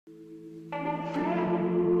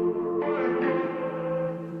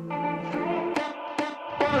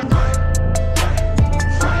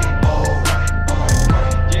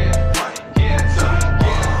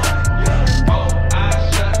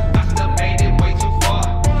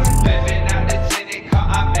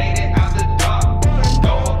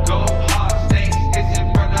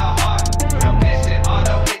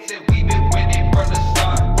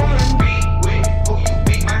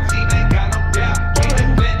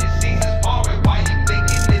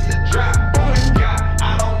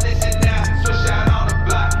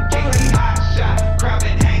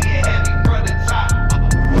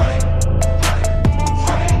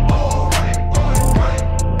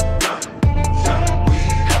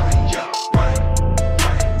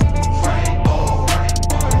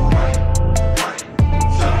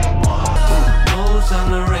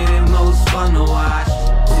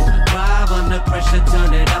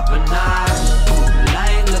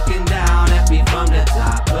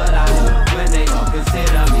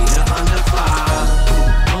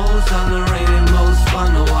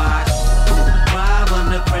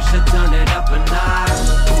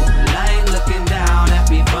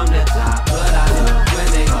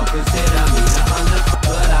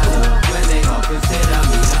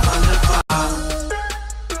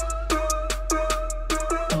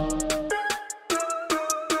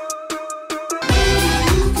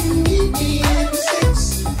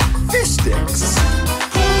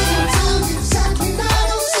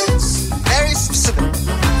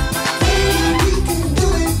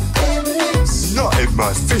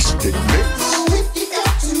fish stick mix. If you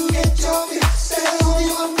got to get your fix, tell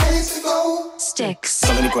you a place to go. Sticks.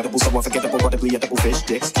 Something incredible, so unforgettable, audibly edible fish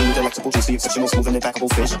sticks. Clean, delectable, juicy, exceptional, smooth and impeccable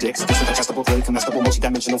fish sticks. Distant, digestible, clean, comestible,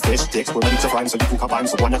 multi-dimensional fish sticks. We're ready to fry them so you can combine them,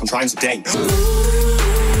 so why not come try them today?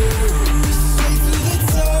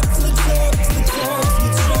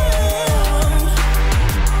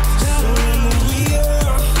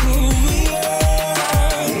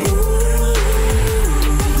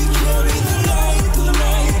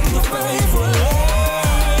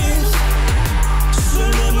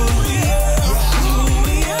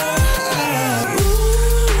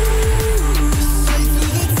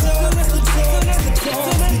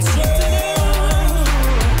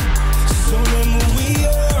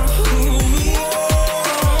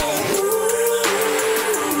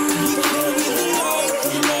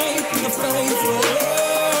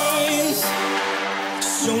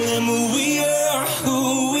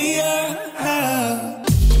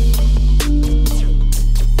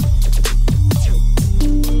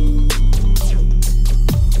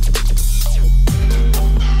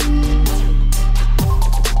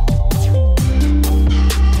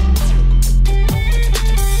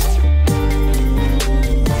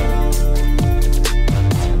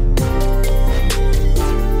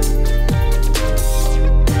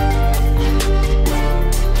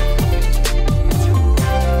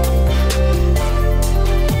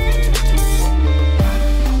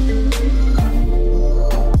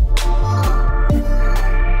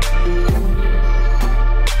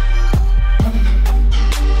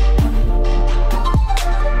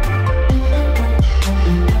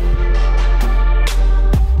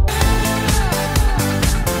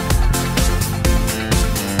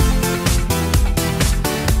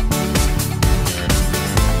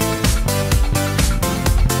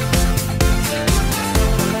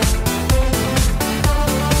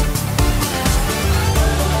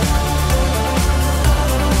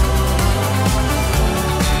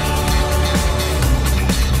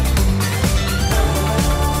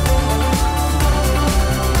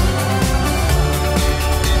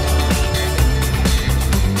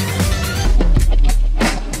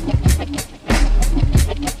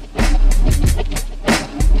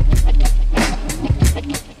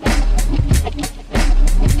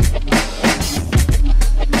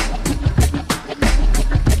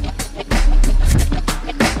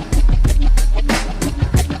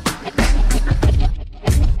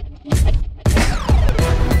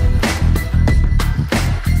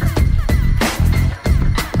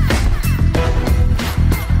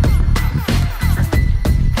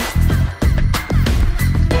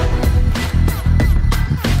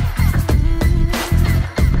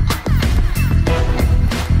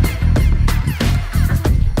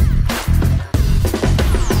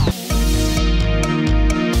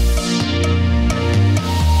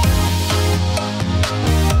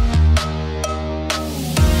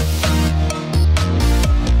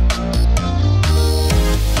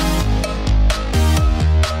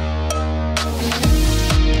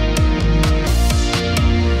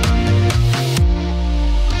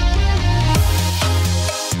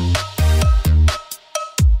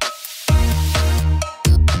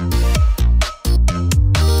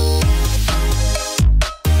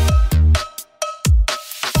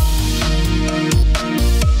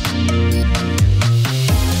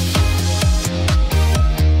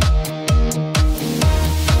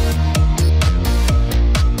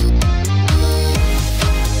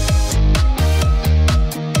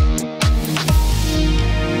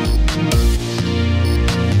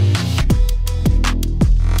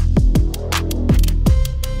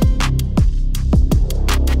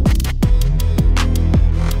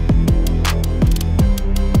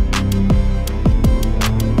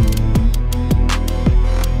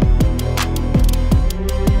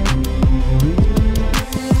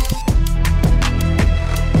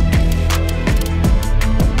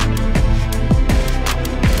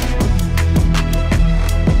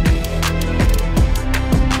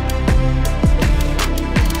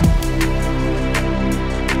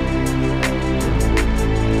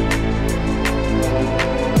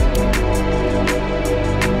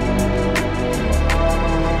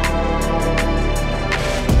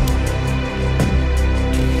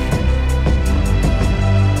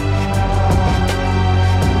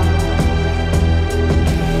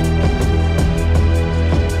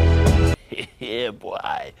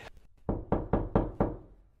 boy.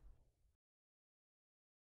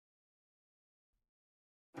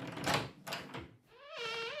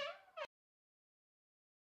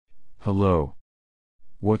 Hello.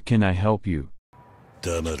 What can I help you?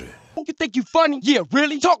 You think you funny? Yeah,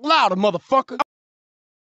 really? Talk louder, motherfucker.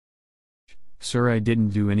 Sir, I didn't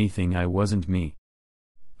do anything. I wasn't me.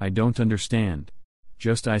 I don't understand.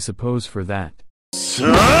 Just I suppose for that.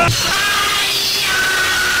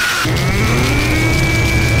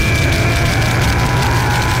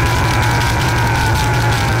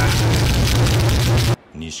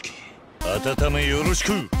 Nishiki, 温めよろし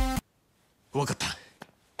く。わかった。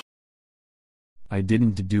I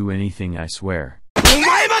didn't do anything, I swear. お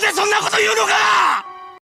前までそんなこと言うのか!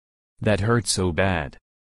 That hurts so bad.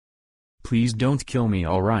 Please don't kill me,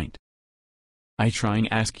 alright? I try and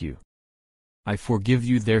ask you. I forgive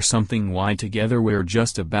you. There's something why together we're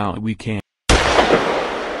just about we can.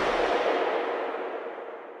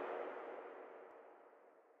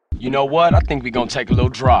 You know what? I think we're gonna take a little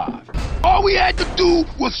drive. All we had to do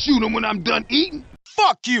was shoot him when I'm done eating.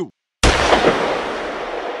 Fuck you!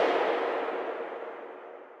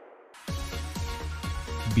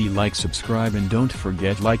 Be like, subscribe, and don't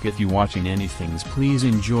forget like if you watching anythings, please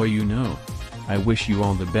enjoy, you know. I wish you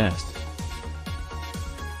all the best.